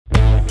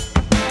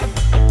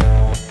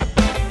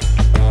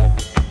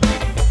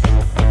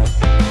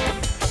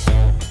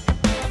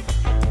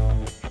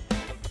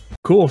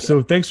Cool.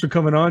 So thanks for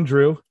coming on,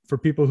 Drew. For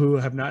people who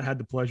have not had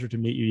the pleasure to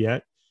meet you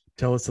yet,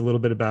 tell us a little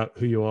bit about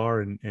who you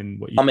are and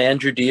what you. I'm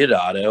Andrew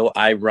Diodato.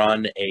 I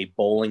run a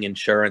bowling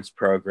insurance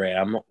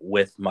program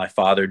with my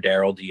father,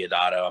 Daryl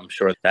Diodato. I'm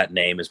sure that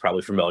name is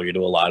probably familiar to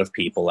a lot of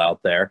people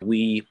out there.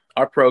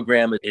 Our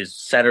program is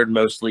centered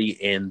mostly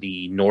in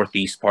the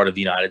northeast part of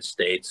the United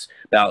States,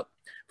 about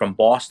from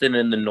Boston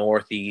in the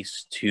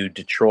northeast to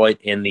Detroit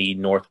in the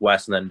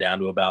northwest, and then down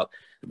to about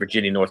the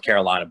Virginia, North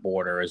Carolina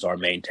border is our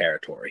main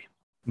territory.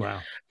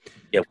 Wow.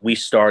 Yeah, we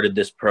started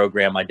this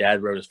program. My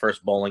dad wrote his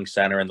first bowling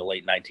center in the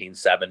late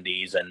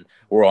 1970s, and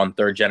we're on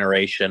third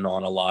generation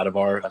on a lot of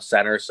our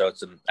centers. So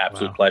it's an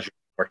absolute pleasure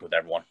working with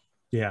everyone.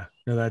 Yeah,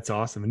 no, that's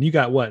awesome. And you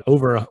got what,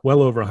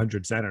 well over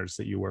 100 centers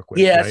that you work with?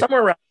 Yeah, right?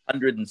 Somewhere around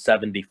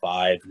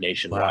 175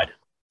 nationwide. Wow.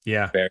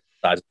 Yeah.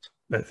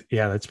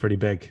 That's pretty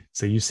big.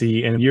 So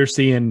you're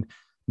seeing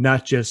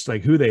not just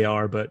like who they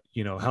are, but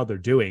how they're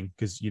doing,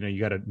 because you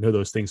got to know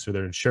those things for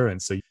their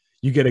insurance. So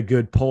you get a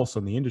good pulse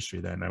on the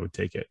industry then, I would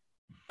take it.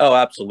 Oh,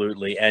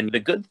 absolutely. And the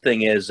good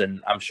thing is,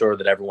 and I'm sure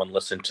that everyone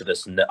listening to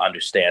this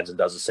understands and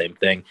does the same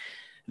thing,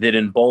 that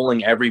in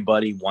bowling,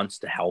 everybody wants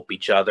to help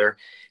each other.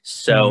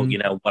 So,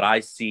 what I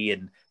see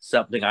and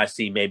something I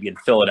see maybe in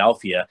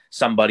Philadelphia,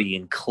 somebody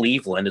in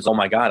Cleveland is, oh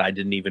my God, I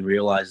didn't even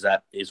realize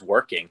that is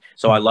working.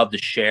 So I love to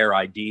share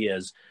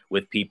ideas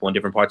with people in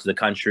different parts of the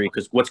country,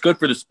 because what's good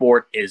for the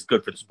sport is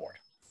good for the sport.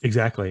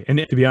 Exactly.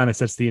 And to be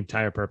honest, that's the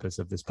entire purpose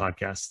of this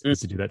podcast, is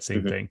to do that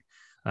same thing.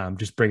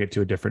 Just bring it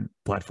to a different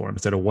platform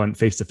instead of one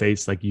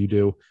face-to-face like you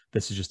do.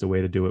 This is just a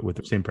way to do it with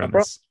the same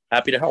premise.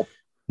 Happy to help.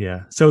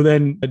 Yeah. So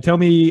then tell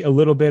me a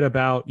little bit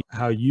about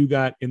how you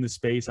got in the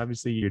space.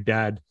 Obviously, your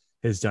dad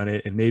has done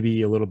it, and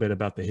maybe a little bit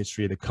about the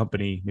history of the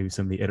company, maybe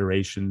some of the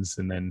iterations,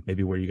 and then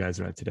maybe where you guys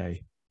are at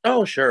today.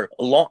 Oh, sure.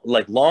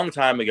 Long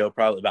time ago,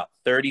 probably about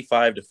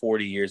 35 to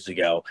 40 years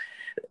ago,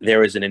 there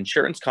was an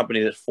insurance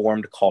company that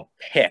formed called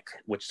PIC,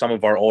 which some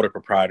of our older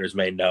proprietors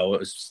may know.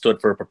 It stood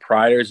for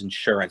Proprietors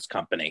Insurance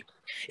Company.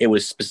 It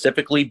was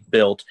specifically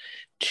built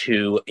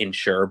to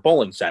insure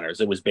bowling centers.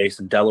 It was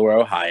based in Delaware,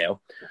 Ohio.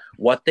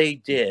 What they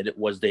did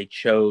was they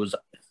chose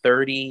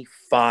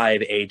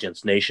 35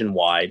 agents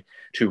nationwide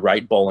to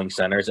write bowling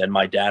centers, and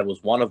my dad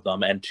was one of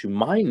them. And to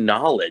my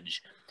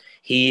knowledge,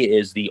 he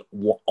is the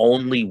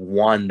only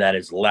one that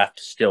is left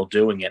still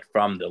doing it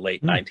from the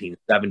late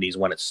 1970s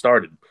when it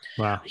started.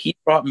 Wow. He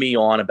brought me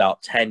on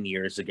about 10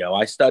 years ago.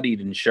 I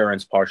studied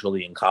insurance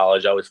partially in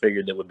college. I always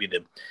figured that would be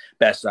the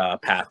best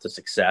path to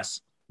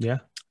success. Yeah.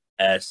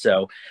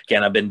 So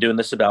again, I've been doing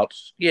this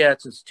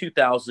since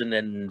 2000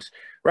 and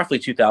roughly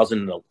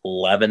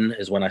 2011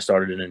 is when I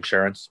started in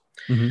insurance.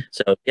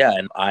 So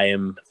and I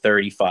am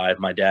 35.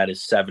 My dad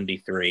is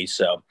 73.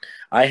 So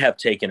I have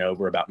taken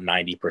over about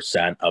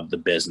 90% of the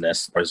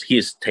business, or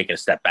he's taken a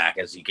step back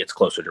as he gets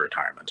closer to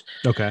retirement.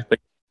 Okay. But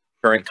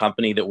the current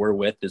company that we're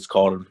with is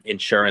called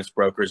Insurance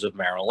Brokers of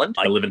Maryland.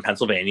 I live in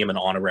Pennsylvania. I'm an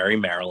honorary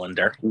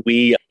Marylander.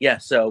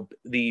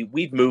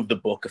 We've moved the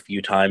book a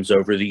few times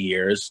over the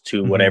years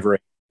to whatever.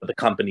 The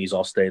companies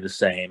all stay the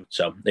same.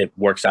 So it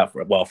works out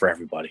well for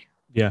everybody.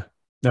 Yeah.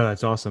 No,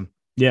 that's awesome.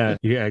 Yeah.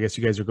 I guess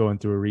you guys are going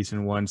through a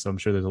recent one, so I'm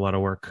sure there's a lot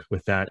of work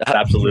with that.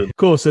 Absolutely.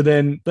 Cool. So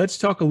then let's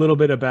talk a little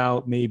bit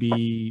about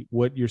maybe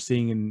what you're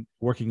seeing in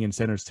working in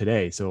centers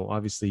today. So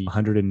obviously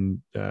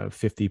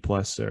 150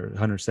 plus or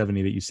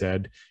 170 that you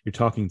said you're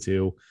talking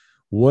to.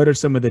 What are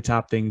some of the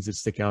top things that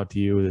stick out to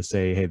you to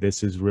say, hey,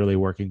 this is really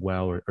working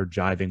well or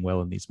jiving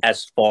well in these?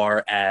 As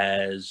far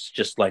as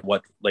just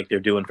what they're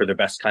doing for their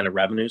best kind of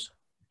revenues?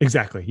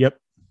 Exactly. Yep.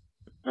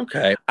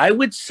 Okay. I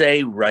would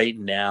say right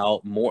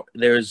now,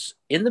 there's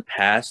in the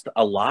past,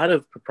 a lot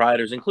of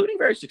proprietors, including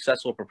very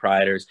successful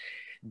proprietors,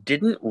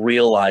 didn't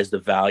realize the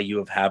value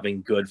of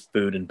having good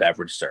food and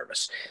beverage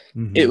service.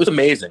 It was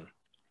amazing.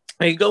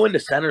 You go into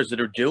centers that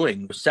are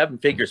doing 7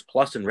 figures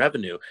plus in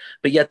revenue,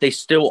 but yet they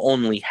still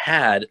only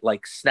had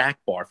snack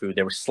bar food.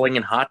 They were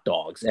slinging hot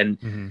dogs,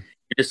 and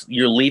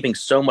you're leaving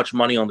so much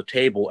money on the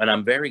table. And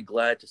I'm very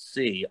glad to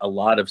see a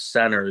lot of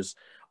centers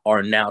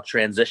are now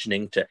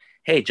transitioning to,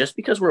 hey, just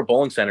because we're a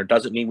bowling center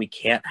doesn't mean we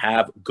can't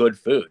have good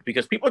food,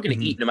 because people are going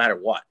to eat no matter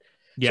what.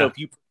 Yeah. So if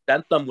you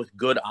present them with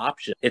good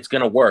options, it's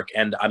going to work.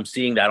 And I'm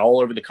seeing that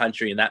all over the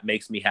country, and that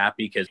makes me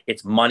happy because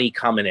it's money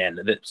coming in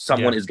that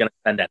someone is going to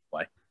spend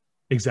anyway.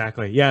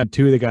 Exactly. Yeah.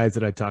 2 of the guys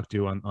that I talked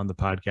to on the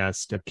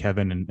podcast,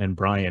 Kevin and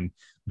Brian,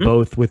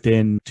 both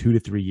within 2 to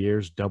 3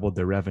 years doubled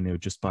their revenue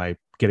just by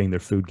getting their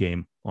food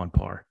game on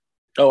par.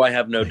 Oh, I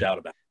have no doubt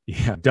about it.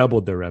 Yeah.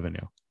 Doubled their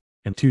revenue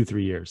in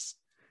 2-3 years.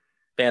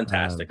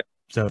 Fantastic.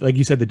 So like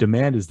you said, the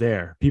demand is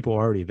there. People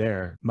are already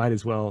there. Might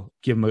as well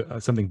give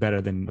them something better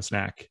than a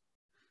snack.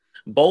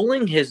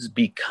 Bowling has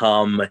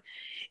become,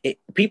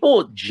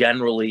 people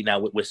generally, now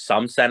with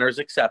some centers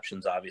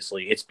exceptions,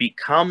 obviously, it's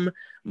become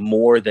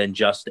more than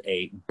just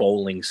a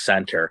bowling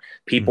center.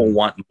 People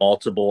want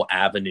multiple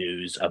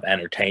avenues of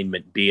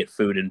entertainment, be it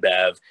food and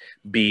bev,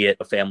 be it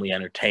a family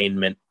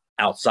entertainment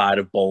outside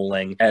of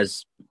bowling.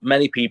 As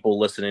many people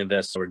listening to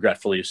this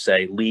regretfully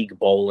say, league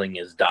bowling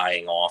is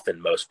dying off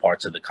in most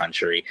parts of the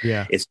country.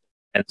 Yeah. It's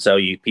And so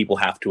people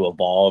have to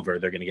evolve or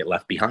they're going to get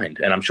left behind.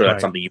 And I'm sure that's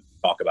Right. something you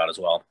talk about as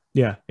well.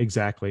 Yeah,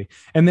 exactly.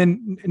 And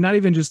then not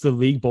even just the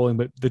league bowling,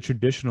 but the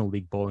traditional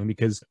league bowling,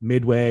 because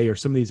Midway or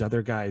some of these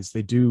other guys,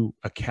 they do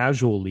a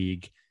casual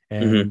league,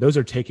 and those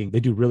are they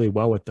do really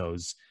well with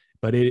those.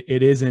 But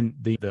it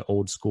isn't the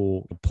old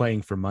school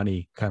playing for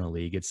money kind of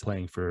league. It's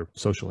playing for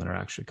social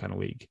interaction kind of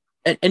league.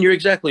 And you're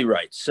exactly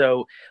right.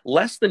 So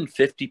less than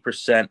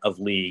 50% of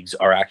leagues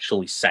are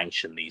actually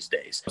sanctioned these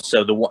days.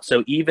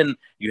 So even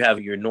you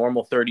have your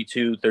normal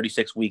 32,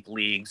 36 week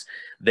leagues,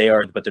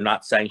 but they're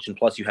not sanctioned.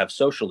 Plus you have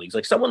social leagues.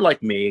 Like someone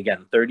like me,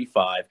 again,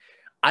 35,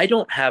 I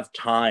don't have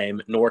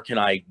time, nor can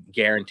I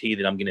guarantee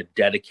that I'm going to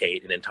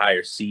dedicate an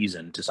entire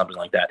season to something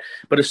like that.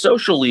 But a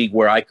social league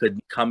where I could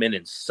come in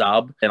and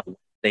sub on a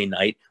Wednesday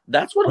night,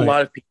 that's what a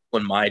lot of people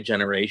in my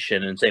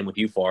generation, and same with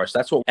you, Forrest,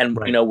 we're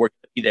going to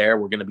be there.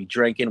 We're going to be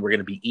drinking. We're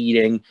going to be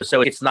eating.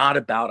 So it's not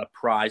about a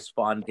prize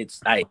fund.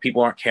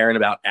 People aren't caring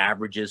about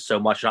averages so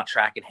much, not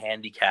tracking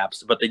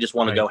handicaps, but they just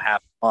want to go have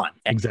fun.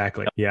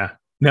 Exactly. Yeah.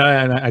 No,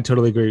 and I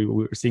totally agree.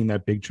 We're seeing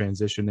that big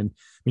transition. And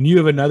I mean, you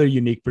have another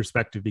unique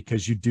perspective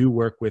because you do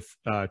work with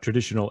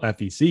traditional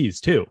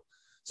FECs too.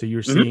 So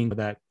you're seeing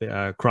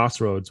that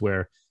crossroads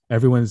where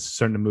everyone's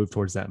starting to move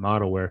towards that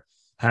model where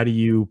how do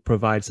you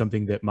provide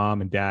something that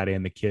mom and dad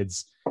and the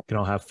kids can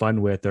all have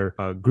fun with, or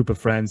a group of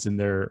friends in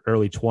their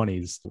early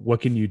 20s?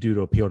 What can you do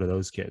to appeal to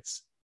those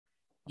kids?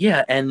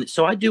 Yeah. And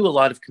so I do a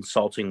lot of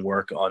consulting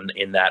work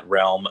in that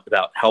realm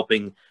about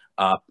helping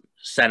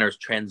centers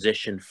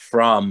transition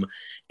from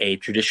a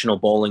traditional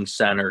bowling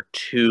center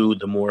to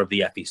the more of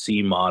the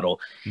FEC model.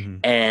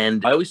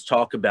 And I always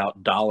talk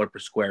about dollar per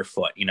square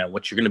foot,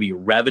 what you're going to be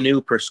revenue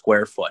per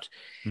square foot.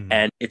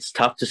 And it's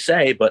tough to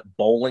say, but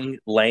bowling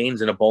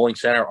lanes in a bowling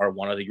center are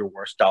one of your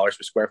worst dollars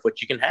per square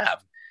foot you can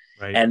have.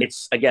 Right. And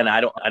it's, again,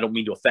 I don't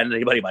mean to offend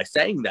anybody by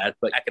saying that,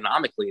 but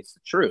economically it's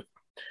the truth.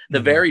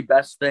 The very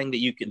best thing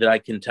that I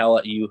can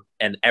tell you,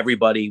 and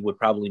everybody would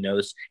probably know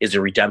this, is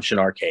a redemption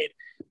arcade.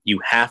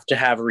 You have to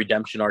have a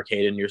redemption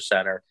arcade in your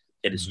center.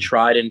 It is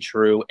tried and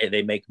true, and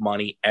they make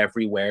money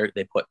everywhere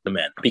they put them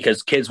in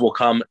because kids will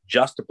come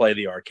just to play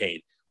the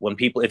arcade.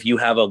 If you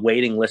have a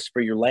waiting list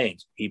for your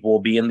lanes, people will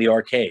be in the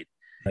arcade.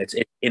 It's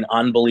an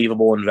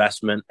unbelievable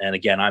investment. And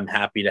again, I'm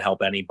happy to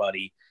help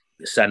anybody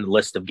send a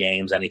list of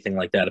games, anything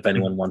like that. If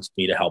anyone wants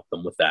me to help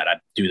them with that, I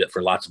do that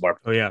for lots of our.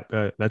 Oh yeah.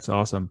 That's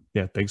awesome.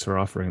 Yeah. Thanks for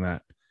offering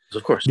that.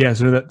 Of course. Yeah.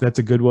 So that's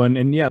a good one.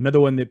 And yeah,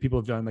 another one that people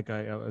have done, like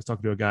I was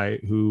talking to a guy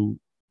who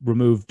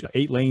removed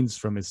 8 lanes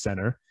from his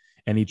center,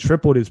 and he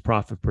tripled his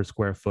profit per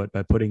square foot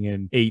by putting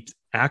in 8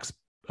 axe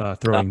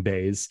throwing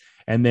bays.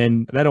 And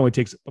then that only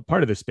takes a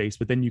part of the space,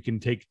 but then you can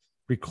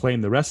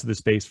reclaim the rest of the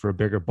space for a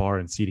bigger bar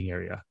and seating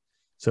area.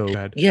 So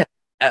yeah.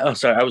 Oh,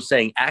 sorry. I was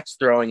saying axe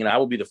throwing, and I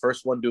will be the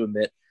first one to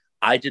admit,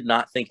 I did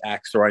not think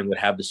axe throwing would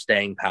have the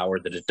staying power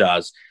that it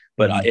does,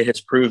 but it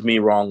has proved me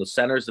wrong. The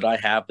centers that I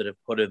have that have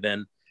put it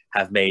in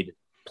have made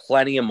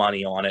plenty of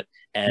money on it.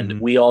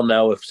 And we all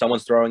know if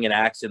someone's throwing an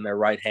axe in their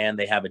right hand,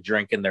 they have a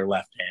drink in their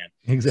left hand.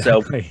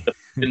 Exactly. So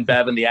the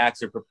Bev and the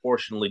axe are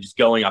proportionally just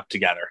going up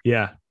together.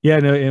 Yeah. Yeah.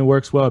 No, it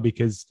works well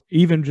because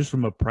even just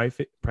from a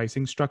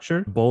pricing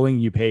structure, bowling,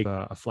 you pay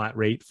a flat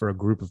rate for a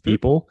group of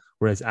people,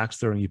 whereas axe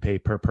throwing, you pay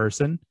per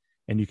person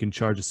and you can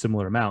charge a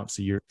similar amount.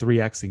 So you're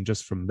 3Xing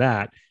just from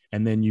that.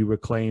 And then you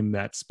reclaim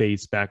that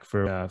space back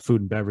for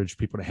food and beverage,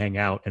 people to hang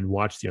out and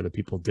watch the other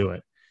people do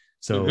it.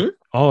 So,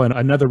 and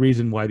another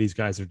reason why these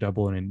guys are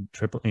doubling and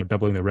tripling,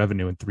 doubling their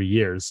revenue in 3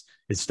 years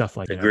is stuff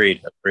like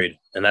Agreed.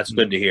 And that's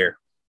good to hear.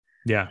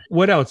 Yeah.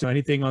 What else?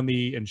 Anything on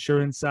the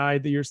insurance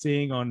side that you're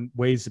seeing on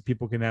ways that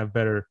people can have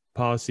better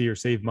policy or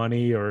save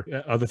money or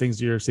other things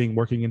you're seeing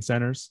working in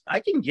centers?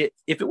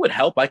 If it would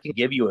help, I can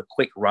give you a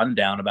quick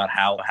rundown about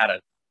how to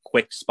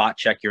quick spot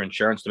check your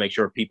insurance to make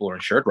sure people are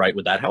insured right.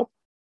 Would that help?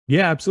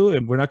 Yeah,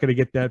 absolutely. We're not going to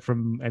get that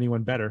from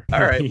anyone better.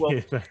 All right.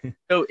 Well,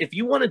 so if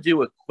you want to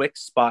do a quick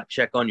spot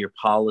check on your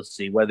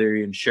policy, whether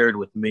you're insured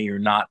with me or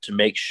not, to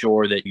make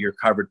sure that you're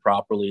covered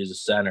properly as a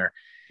center,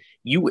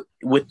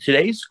 with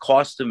today's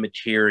cost of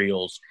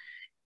materials,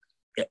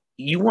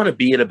 you want to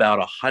be at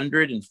about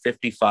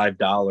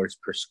 $155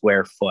 per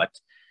square foot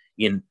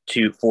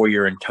for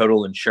your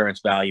total insurance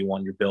value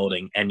on your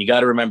building. And you got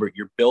to remember,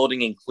 your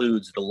building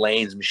includes the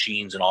lanes,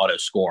 machines, and auto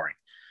scoring.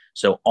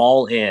 So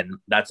all in,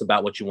 that's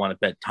about what you want to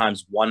bet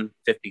times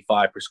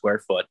 155 per square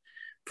foot.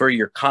 For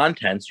your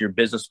contents, your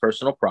business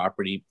personal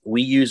property,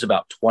 we use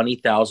about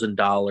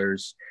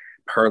 $20,000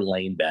 per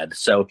lane bed.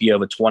 So if you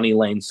have a 20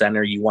 lane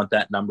center, you want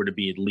that number to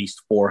be at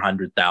least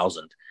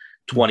 400,000.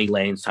 20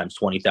 lanes times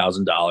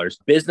 $20,000.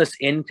 Business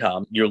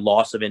income, your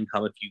loss of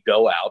income if you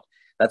go out,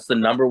 that's the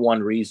number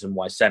one reason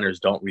why centers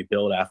don't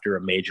rebuild after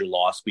a major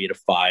loss, be it a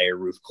fire,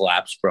 roof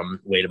collapse from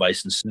weight of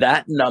ice. And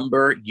that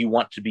number, you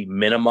want to be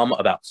minimum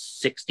about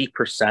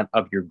 60%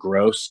 of your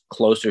gross,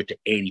 closer to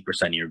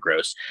 80% of your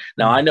gross.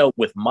 Now, I know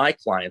with my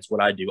clients,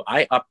 what I do,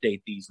 I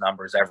update these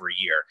numbers every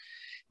year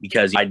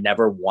because I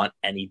never want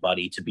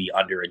anybody to be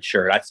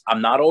underinsured.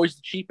 I'm not always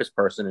the cheapest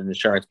person in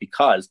insurance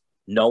because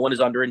No one is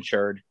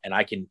underinsured, and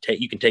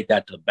you can take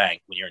that to the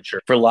bank when you're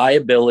insured. For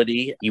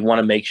liability, you want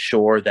to make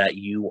sure that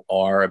you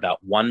are about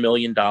 $1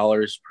 million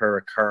per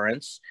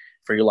occurrence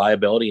for your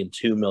liability and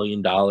 $2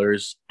 million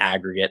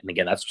aggregate. And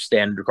again, that's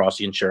standard across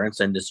the insurance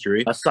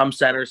industry. Some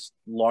centers,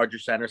 larger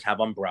centers, have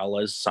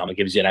umbrellas. Some, it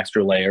gives you an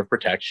extra layer of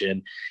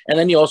protection. And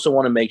then you also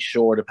want to make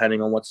sure,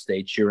 depending on what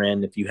state you're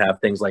in, if you have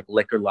things like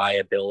liquor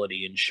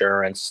liability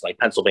insurance, like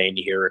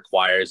Pennsylvania here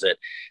requires it.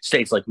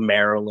 States like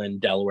Maryland,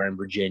 Delaware, and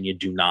Virginia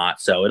do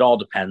not. So it all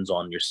depends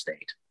on your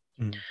state.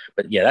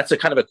 But yeah, that's a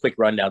kind of a quick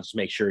rundown. Just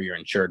make sure you're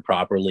insured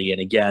properly.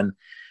 And again,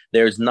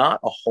 there's not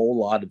a whole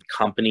lot of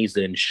companies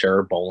that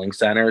insure bowling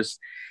centers,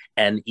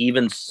 and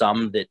even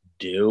some that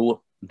do,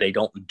 they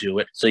don't do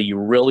it. So you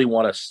really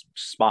want to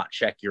spot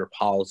check your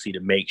policy to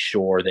make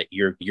sure that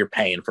you're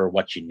paying for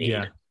what you need.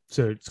 Yeah.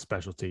 So it's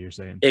specialty, you're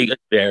saying? It's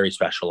very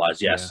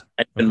specialized, yes.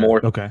 Yeah. And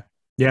more. Okay.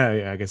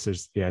 Yeah. I guess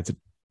it's a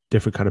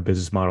different kind of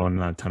business model, and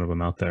not a ton of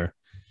them out there.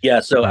 Yeah.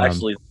 So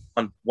actually,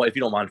 if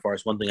you don't mind,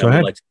 Forrest, one thing I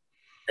would like to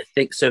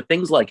think, so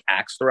things like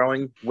axe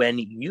throwing, when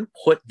you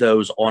put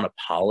those on a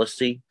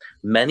policy,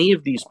 many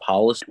of these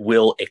policies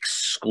will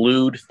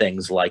exclude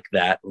things like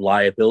that,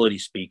 liability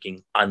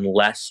speaking,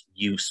 unless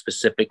you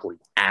specifically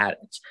add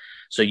it.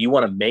 So you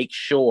want to make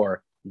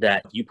sure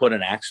that you put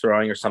an axe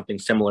throwing or something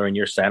similar in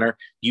your center,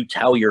 you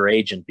tell your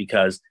agent,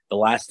 because the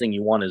last thing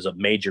you want is a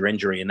major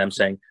injury and them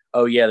saying,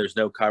 oh yeah, there's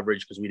no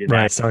coverage because we didn't.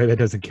 Right. Sorry, that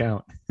doesn't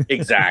count.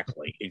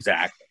 Exactly.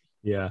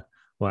 Yeah.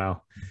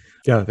 Wow.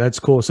 Yeah, that's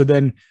cool. So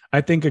then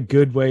I think a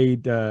good way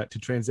to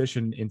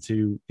transition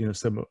into,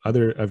 some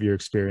other of your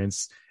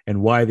experience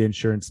and why the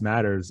insurance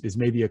matters is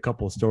maybe a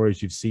couple of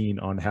stories you've seen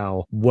on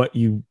how what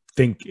you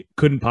think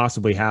couldn't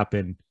possibly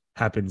happens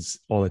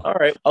all the time. All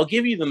right, I'll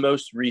give you the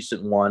most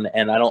recent one,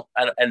 and I don't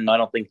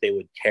think they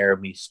would care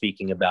me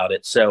speaking about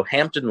it. So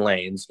Hampton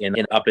Lanes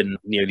up in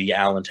near the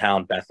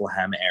Allentown,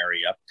 Bethlehem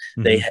area,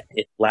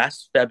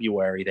 last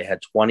February they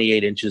had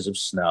 28 inches of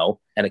snow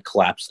and it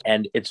collapsed.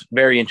 And it's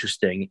very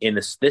interesting. In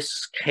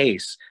this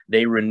case,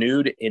 they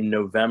renewed in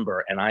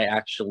November, and I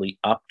actually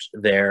upped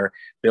their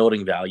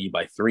building value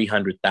by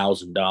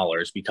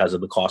 $300,000 because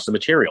of the cost of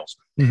materials.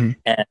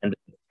 And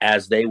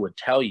as they would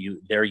tell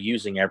you, they're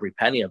using every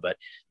penny of it.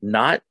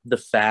 Not the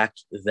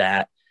fact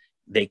that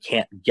they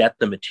can't get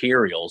the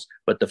materials,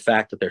 but the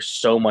fact that they're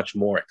so much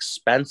more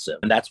expensive.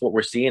 And that's what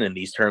we're seeing in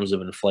these terms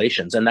of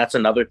inflations. And that's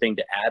another thing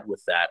to add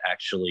with that,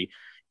 actually.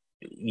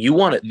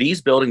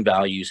 These building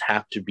values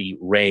have to be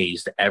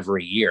raised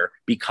every year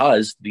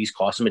because these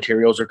cost of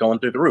materials are going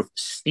through the roof.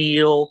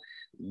 Steel,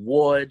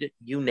 wood,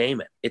 you name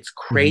it. It's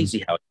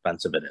crazy how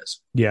expensive it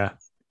is. Yeah.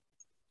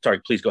 Sorry,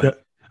 please go ahead.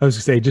 I was going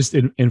to say, just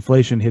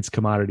inflation hits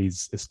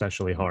commodities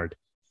especially hard.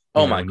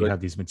 Oh my God. You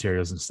have these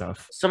materials and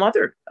stuff.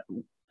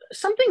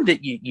 Something that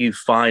you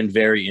find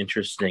very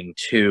interesting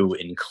too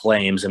in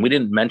claims, and we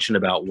didn't mention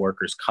about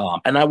workers'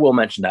 comp, and I will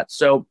mention that.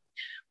 So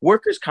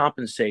workers'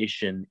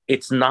 compensation,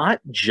 it's not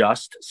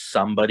just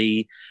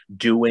somebody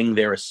doing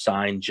their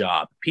assigned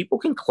job. People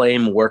can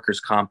claim workers'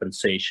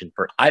 compensation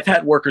I've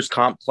had workers'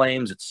 comp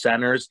claims at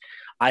centers.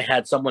 I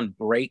had someone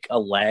break a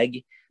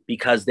leg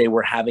because they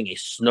were having a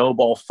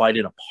snowball fight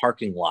in a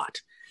parking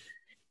lot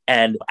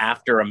and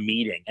after a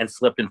meeting, and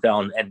slipped and fell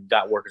and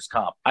got workers'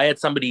 comp. I had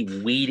somebody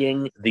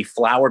weeding the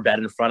flower bed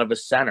in front of a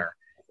center,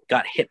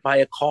 got hit by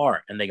a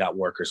car, and they got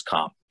workers'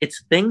 comp.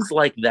 It's things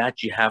like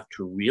that you have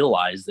to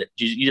realize that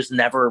you just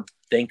never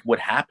think would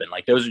happen.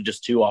 Like, those are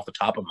just two off the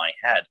top of my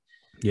head.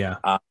 Yeah.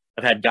 I've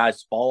had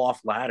guys fall off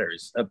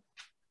ladders.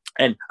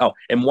 And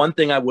one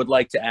thing I would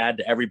like to add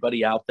to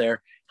everybody out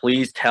there,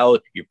 please tell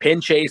your pin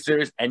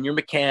chasers and your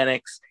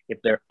mechanics, if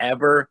they're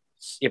ever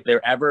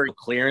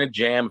clearing a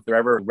jam, if they're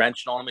ever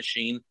wrenching on a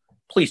machine,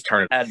 please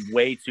turn it. I've had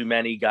way too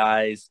many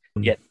guys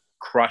get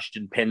crushed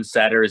in pin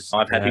setters.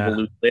 I've had people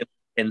lose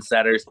pin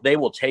setters. They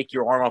will take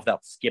your arm off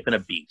without skipping a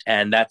beat.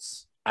 And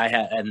I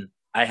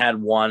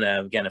had one,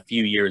 again, a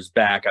few years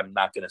back. I'm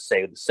not going to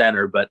say the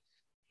center, but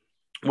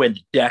when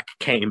the deck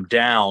came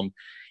down,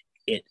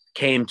 it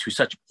came to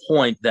such a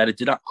point that it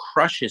did not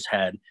crush his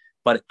head,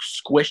 but it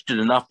squished it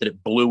enough that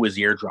it blew his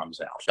eardrums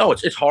out. Oh,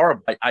 it's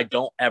horrible. I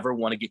don't ever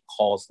want to get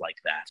calls like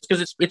that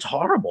because it's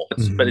horrible.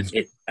 But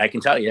I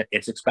can tell you,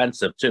 it's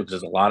expensive too, because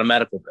there's a lot of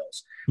medical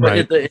bills.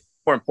 Right. But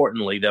more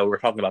importantly, though, we're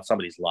talking about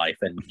somebody's life,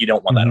 and you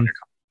don't want that on your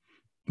company.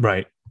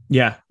 Right.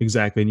 Yeah,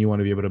 exactly. And you want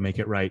to be able to make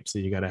it right. So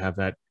you got to have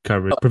that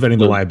coverage, preventing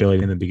the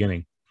liability in the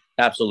beginning.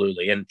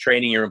 Absolutely. And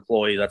training your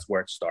employee, that's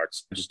where it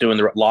starts. Just doing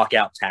the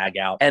lockout, tag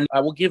out. And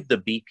I will give the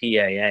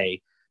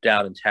BPAA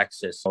down in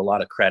Texas a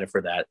lot of credit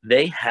for that.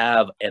 They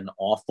have an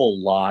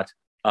awful lot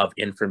of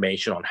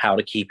information on how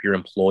to keep your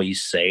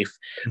employees safe.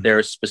 There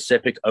are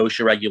specific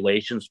OSHA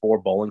regulations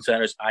for bowling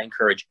centers. I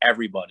encourage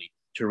everybody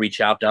to reach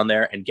out down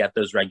there and get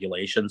those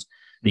regulations,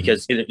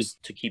 because it is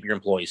to keep your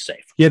employees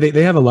safe. Yeah,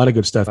 they have a lot of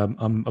good stuff.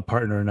 I'm a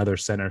partner in another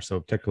center, so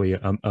technically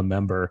a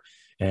member.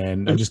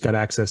 And I just got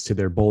access to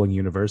their bowling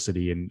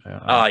university, and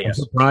I'm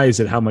surprised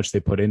at how much they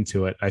put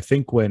into it. I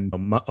think when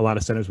a lot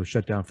of centers were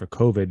shut down for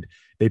COVID,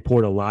 they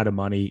poured a lot of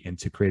money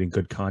into creating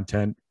good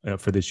content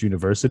for this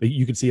university.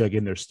 You can see like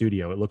in their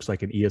studio, it looks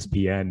like an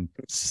ESPN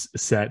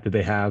set that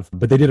they have,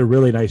 but they did a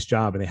really nice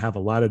job, and they have a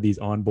lot of these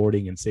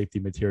onboarding and safety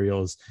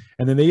materials.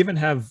 And then they even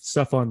have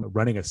stuff on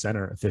running a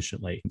center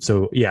efficiently.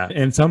 So yeah,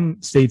 and some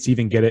states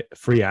even get it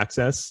free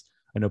access.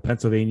 I know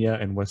Pennsylvania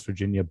and West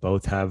Virginia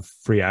both have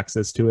free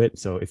access to it.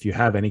 So if you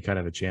have any kind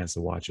of a chance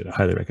to watch it, I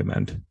highly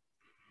recommend.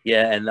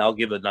 Yeah, and I'll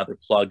give another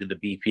plug to the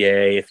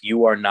BPA. If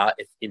you are not,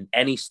 if in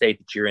any state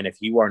that you're in, if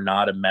you are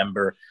not a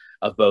member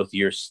of both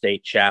your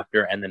state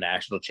chapter and the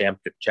national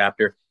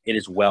chapter, it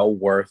is well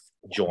worth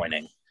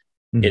joining.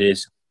 Mm-hmm. It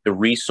is the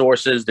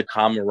resources, the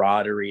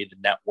camaraderie, the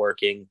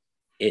networking.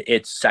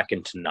 It's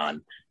second to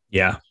none.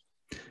 Yeah.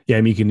 Yeah.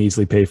 I mean, you can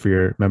easily pay for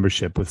your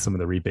membership with some of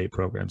the rebate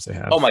programs they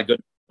have. Oh my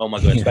goodness.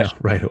 Especially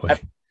right away.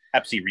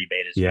 Pepsi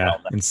rebate as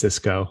well. And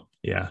Cisco.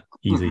 Yeah.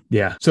 Easy.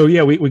 Yeah. So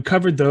yeah, we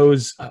covered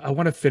those. I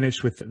want to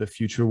finish with the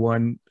future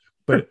one,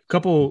 but a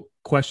couple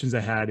questions I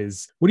had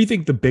is, what do you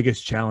think the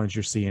biggest challenge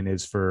you're seeing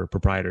is for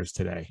proprietors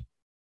today?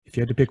 If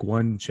you had to pick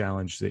one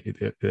challenge,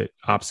 the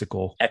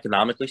obstacle.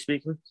 Economically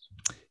speaking?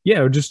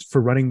 Yeah, or just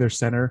for running their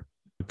center.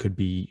 It could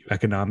be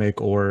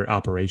economic or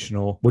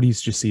operational. What do you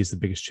just see as the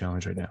biggest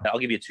challenge right now? I'll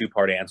give you a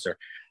two-part answer.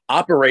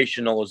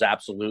 Operational is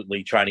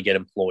absolutely trying to get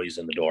employees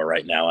in the door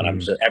right now.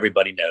 And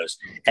everybody knows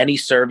any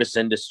service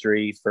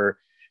industry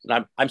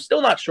and I'm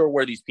still not sure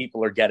where these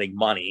people are getting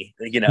money,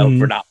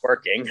 for not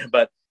working,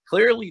 but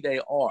clearly they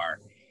are.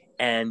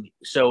 And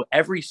so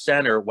every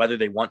center, whether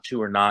they want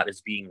to or not,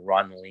 is being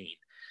run lean.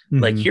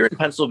 Like here in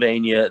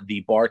Pennsylvania,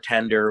 the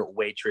bartender,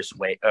 waiter,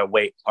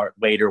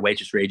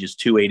 waitress wage is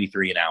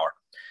 $2.83 an hour.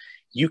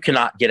 You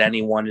cannot get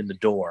anyone in the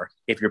door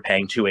if you're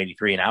paying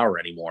 $2.83 an hour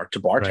anymore to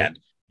bartend. Right.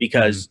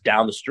 Because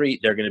down the street,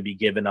 they're going to be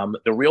giving them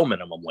the real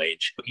minimum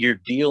wage. You're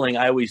dealing,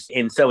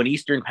 in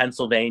Eastern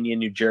Pennsylvania,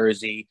 New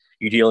Jersey,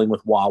 you're dealing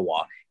with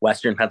Wawa.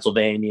 Western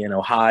Pennsylvania and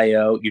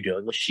Ohio, you're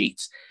dealing with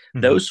Sheetz.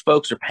 Those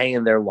folks are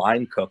paying their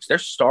line cooks. They're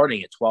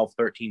starting at $12,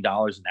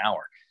 $13 an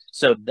hour.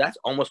 So that's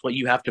almost what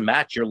you have to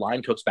match your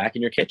line cooks back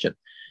in your kitchen.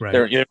 Right.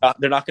 They're not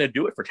going to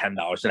do it for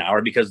 $10 an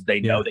hour because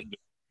they know that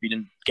you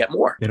didn't get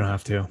more. They don't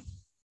have to.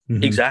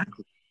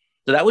 Exactly.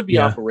 So that would be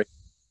operational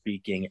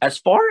speaking. As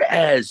far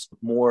as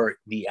more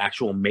the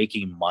actual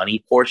making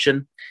money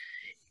portion,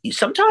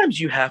 sometimes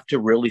you have to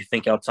really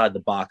think outside the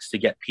box to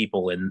get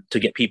people in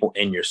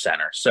your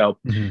center. So,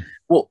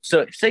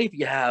 so say if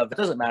you have, it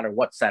doesn't matter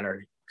what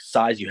center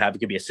size you have, it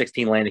could be a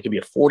 16 lane, it could be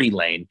a 40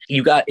 lane.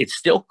 It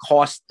still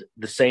costs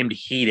the same to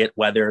heat it,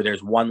 whether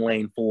there's one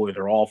lane full or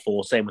they're all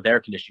full. Same with air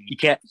conditioning. You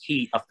can't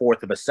heat a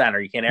fourth of a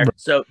center. You can't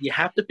So you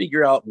have to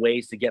figure out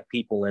ways to get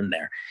people in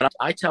there. And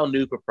I tell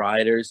new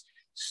proprietors,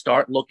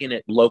 start looking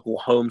at local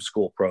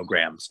homeschool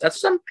programs. That's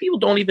some people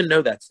don't even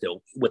know that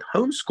still. With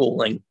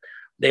homeschooling,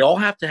 they all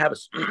have to have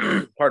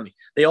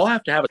they all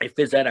have to have a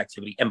phys ed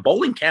activity, and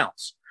bowling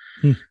counts.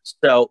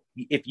 So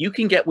if you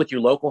can get with your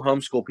local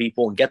homeschool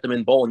people and get them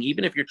in bowling,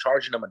 even if you're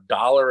charging them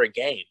 $1 a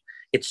game,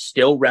 it's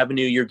still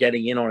revenue you're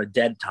getting in on a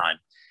dead time.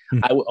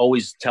 I would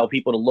always tell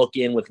people to look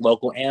in with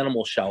local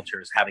animal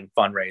shelters having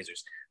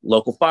fundraisers,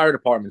 local fire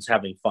departments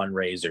having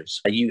fundraisers.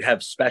 You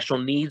have special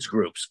needs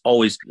groups.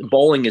 Always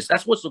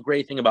that's what's the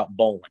great thing about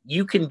bowling.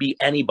 You can be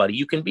anybody.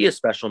 You can be a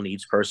special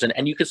needs person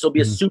and you can still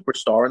be a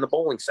superstar in the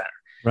bowling center.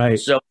 Right.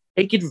 So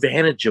take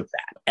advantage of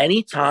that.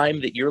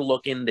 Anytime that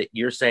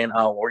you're saying,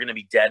 oh, we're going to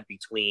be dead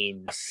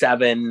between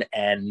 7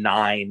 and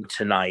 9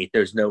 tonight,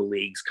 there's no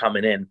leagues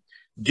coming in.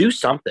 Do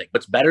something.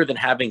 It's better than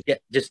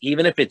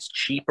even if it's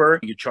cheaper,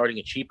 you're charging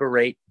a cheaper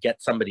rate,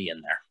 get somebody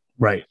in there.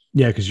 Right.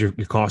 Yeah, because your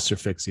costs are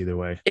fixed either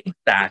way.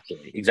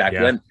 Exactly.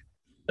 Yeah. And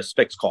the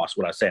fixed costs,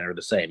 what I was saying, are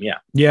the same. Yeah.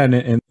 Yeah.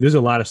 And there's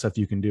a lot of stuff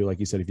you can do. Like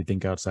you said, if you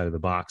think outside of the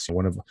box,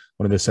 one of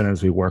the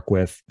centers we work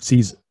with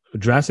sees a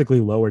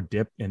drastically lower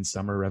dip in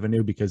summer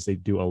revenue because they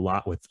do a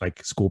lot with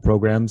like school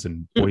programs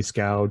and Boy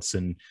Scouts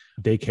and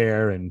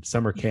daycare and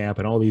summer camp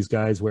and all these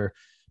guys where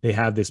they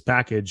have this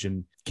package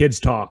and kids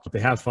talk, they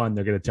have fun,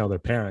 they're going to tell their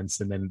parents,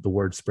 and then the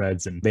word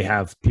spreads and they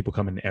have people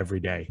come in every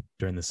day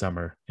during the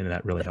summer, and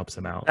that really helps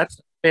them out.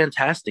 That's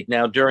fantastic.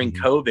 Now, during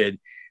COVID,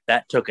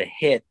 that took a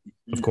hit.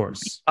 Of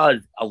course. Because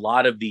a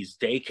lot of these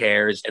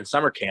daycares and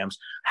summer camps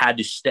had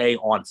to stay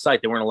on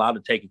site. They weren't allowed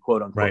to take a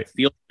quote unquote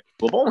field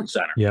to a bowling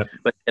center. Yep.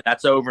 But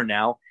that's over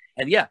now.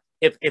 And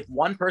if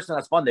one person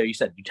has fun there, you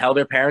tell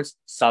their parents,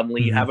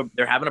 suddenly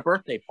they're having a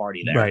birthday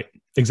party there. Right.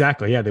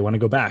 Exactly. Yeah. They want to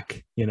go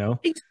back,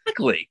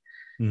 Exactly.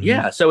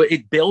 Yeah. So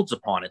it builds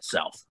upon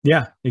itself.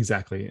 Yeah,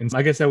 exactly. And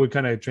I guess that would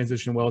kind of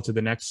transition well to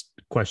the next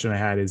question I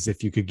had is,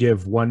 if you could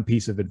give one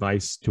piece of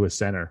advice to a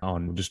center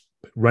on just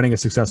running a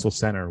successful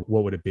center,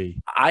 what would it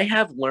be? I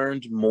have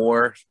learned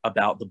more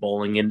about the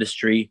bowling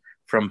industry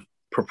from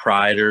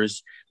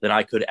proprietors than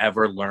I could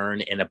ever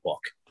learn in a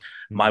book.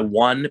 My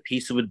one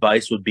piece of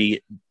advice would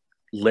be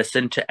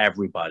listen to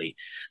everybody.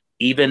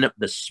 Even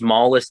the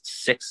smallest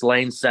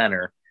 6-lane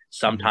center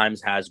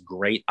sometimes has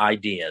great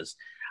ideas.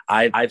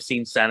 I've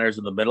seen centers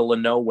in the middle of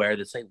nowhere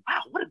that say,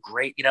 wow, what a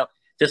great,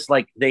 just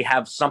like they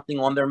have something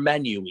on their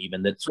menu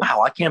even that's,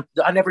 wow,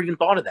 I never even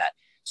thought of that.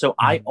 So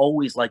I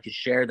always like to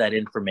share that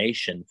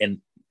information and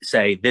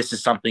say, this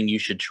is something you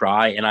should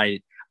try.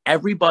 And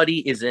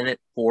everybody is in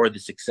it for the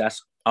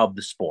success of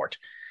the sport.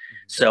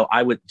 So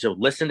so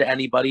listen to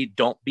anybody.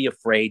 Don't be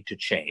afraid to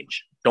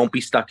change. Don't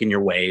be stuck in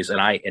your ways. And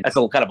that's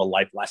a kind of a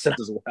life lesson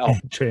as well.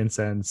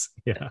 Transcends.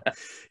 Yeah.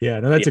 Yeah.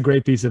 No, that's a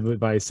great piece of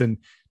advice. And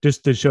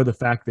just to show the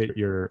fact that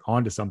you're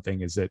onto something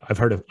is that I've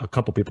heard a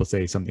couple people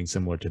say something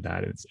similar to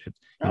that.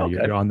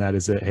 You're on that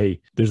is that, hey,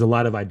 there's a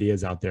lot of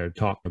ideas out there.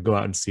 Go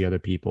out and see other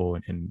people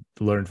and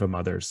learn from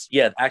others.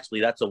 Yeah,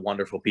 actually, that's a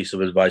wonderful piece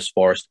of advice,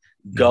 Forrest.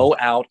 Go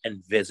out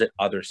and visit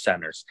other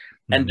centers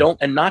and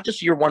not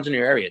just your ones in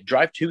your area.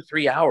 Drive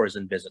 2-3 hours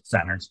and visit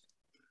centers.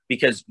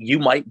 Because you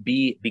might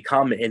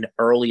become an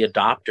early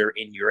adopter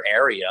in your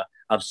area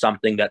of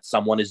something that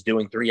someone is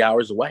doing 3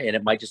 hours away, and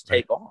it might just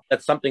take off.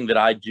 That's something that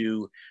I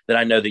do, that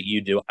I know that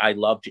you do. I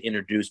love to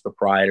introduce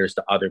proprietors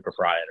to other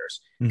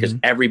proprietors because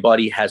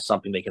everybody has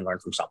something they can learn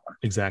from someone.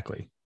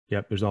 Exactly.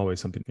 Yep. There's always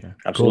something there.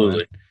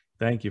 Absolutely. Cool,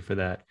 thank you for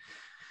that.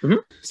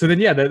 So then,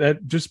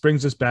 that just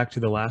brings us back to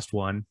the last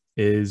one.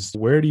 Is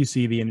where do you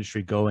see the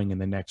industry going in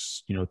the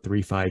next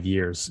 3-5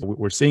 years?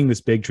 We're seeing this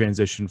big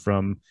transition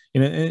from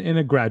in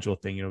a gradual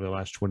thing over the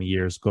last 20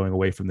 years, going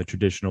away from the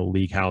traditional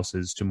league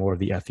houses to more of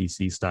the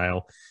FEC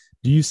style.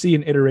 Do you see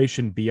an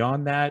iteration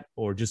beyond that,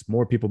 or just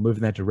more people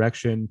moving that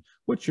direction?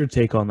 What's your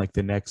take on like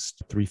the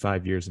next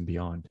 3-5 years and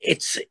beyond?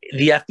 It's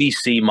the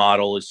FEC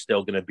model is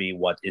still going to be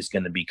what is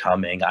going to be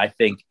coming. I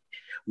think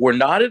we're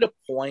not at a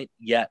point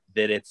yet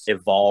that it's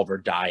evolve or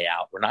die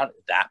out. We're not at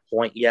that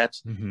point yet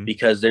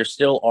because there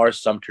still are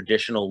some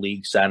traditional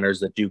league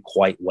centers that do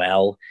quite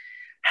well.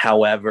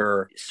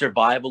 However,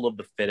 survival of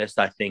the fittest,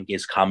 I think,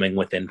 is coming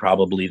within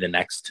probably the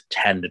next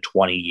 10 to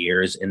 20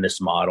 years in this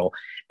model.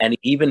 And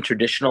even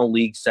traditional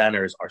league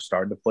centers are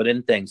starting to put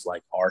in things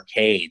like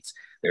arcades.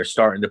 They're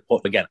starting to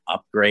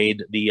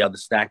upgrade the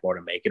snack bar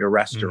to make it a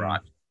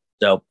restaurant.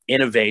 So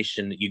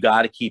innovation, you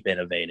got to keep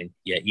innovating.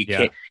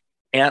 You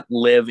can't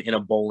live in a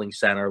bowling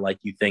center like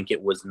you think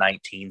it was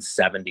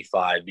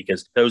 1975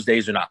 because those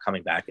days are not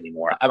coming back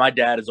anymore. My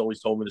dad has always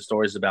told me the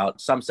stories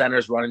about some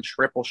centers running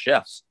triple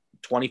shifts,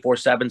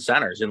 24/7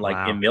 centers in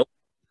mills,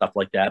 stuff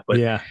like that.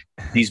 But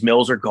these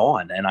mills are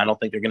gone and I don't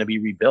think they're going to be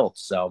rebuilt.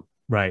 So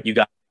you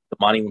got the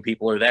money when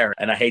people are there.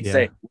 And I hate to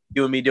say, what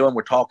you and me doing,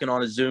 we're talking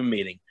on a Zoom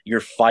meeting.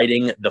 You're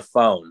fighting the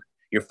phone.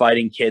 You're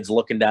fighting kids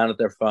looking down at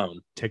their phone.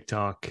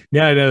 TikTok.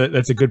 Yeah, I know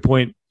that's a good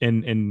point.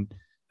 And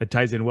it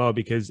ties in well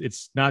because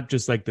it's not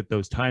just like that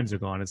those times are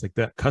gone. It's like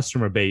the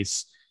customer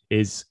base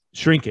is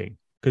shrinking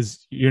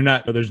because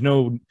there's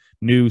no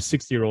new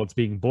 60-year-olds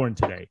being born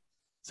today.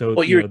 So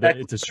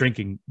it's a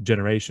shrinking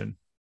generation.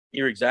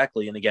 You're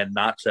exactly. And again,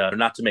 not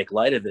to make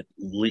light of it,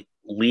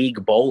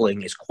 league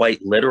bowling is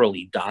quite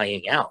literally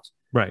dying out.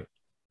 Right.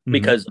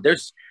 Because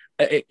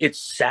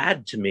it's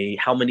sad to me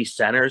how many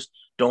centers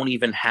don't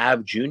even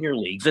have junior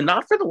leagues, and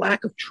not for the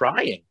lack of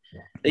trying.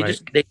 They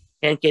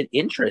can't get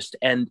interest.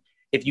 And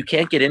if you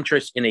can't get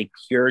interest in a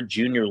pure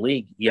junior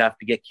league, you have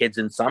to get kids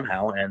in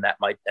somehow. And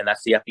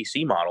that's the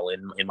FEC model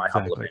in my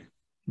humble opinion.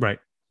 Right.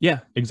 Yeah,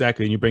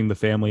 exactly. And you bring the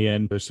family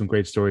in. There's some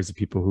great stories of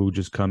people who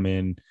just come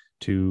in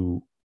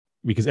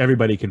because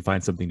everybody can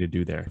find something to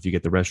do there. If you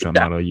get the restaurant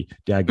model,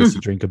 dad gets to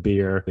drink a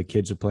beer, the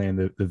kids are playing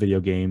the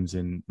video games,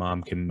 and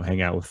mom can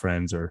hang out with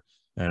friends, or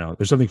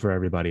there's something for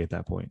everybody at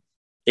that point.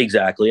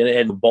 Exactly.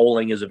 And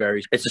bowling is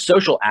it's a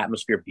social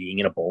atmosphere being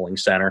in a bowling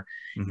center.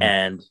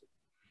 And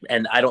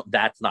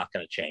that's not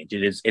going to change.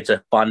 It's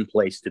a fun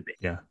place to be.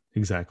 Yeah,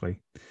 exactly.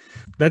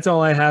 That's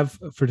all I have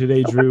for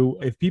today, Drew.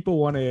 If people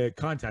want to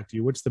contact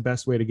you, what's the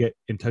best way to get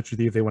in touch with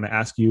you? If they want to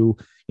ask you,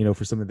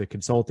 for some of the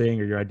consulting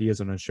or your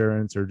ideas on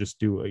insurance, or just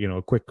do,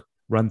 a quick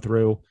run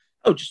through.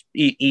 Oh, just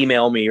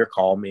email me or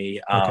call me.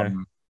 Okay.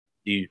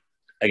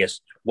 I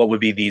guess what would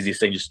be the easiest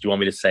thing? Just do you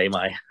want me to say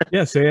my?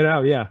 Yeah, say it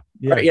out. Yeah.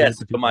 Right,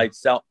 yes. But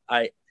myself,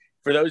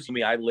 for those of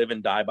me, I live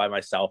and die by my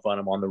cell phone.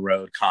 I'm on the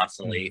road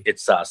constantly.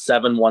 It's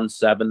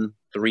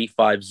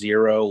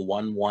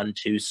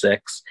 717-350-1126.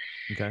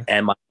 Okay.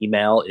 And my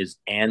email is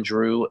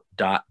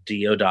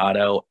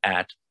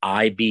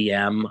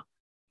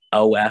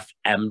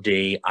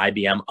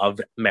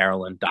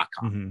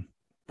andrew.diodato@ibmofmd.com.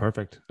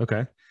 Perfect.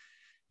 Okay.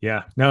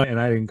 Yeah. No, and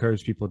I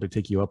encourage people to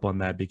take you up on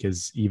that,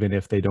 because even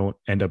if they don't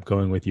end up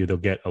going with you, they'll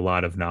get a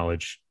lot of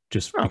knowledge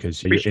just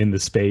because you're in the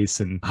space,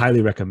 and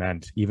highly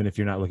recommend, even if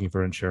you're not looking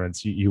for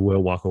insurance, you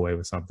will walk away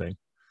with something.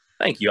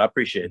 Thank you. I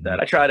appreciate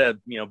that. I try to,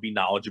 be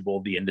knowledgeable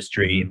of the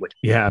industry.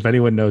 Yeah. If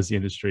anyone knows the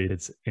industry,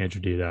 it's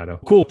Andrew Diodato.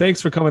 Cool.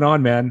 Thanks for coming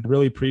on, man.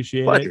 Really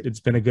appreciate it. It's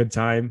been a good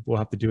time. We'll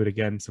have to do it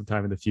again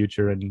sometime in the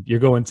future. And you're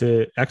going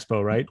to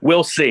Expo, right?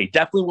 We'll see.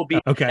 Definitely will be.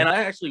 Okay. And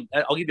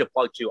I'll give you a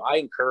plug too. I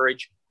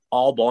encourage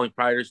all bowling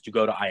proprietors to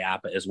go to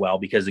IAAPA as well,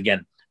 because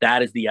again,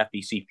 that is the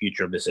FEC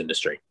future of this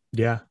industry.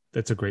 Yeah.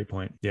 That's a great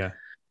point. Yeah.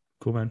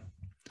 Cool, man.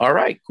 All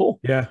right,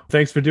 cool. Yeah.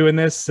 Thanks for doing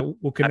this.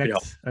 We'll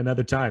connect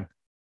another time.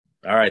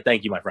 All right.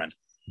 Thank you, my friend.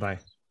 Bye.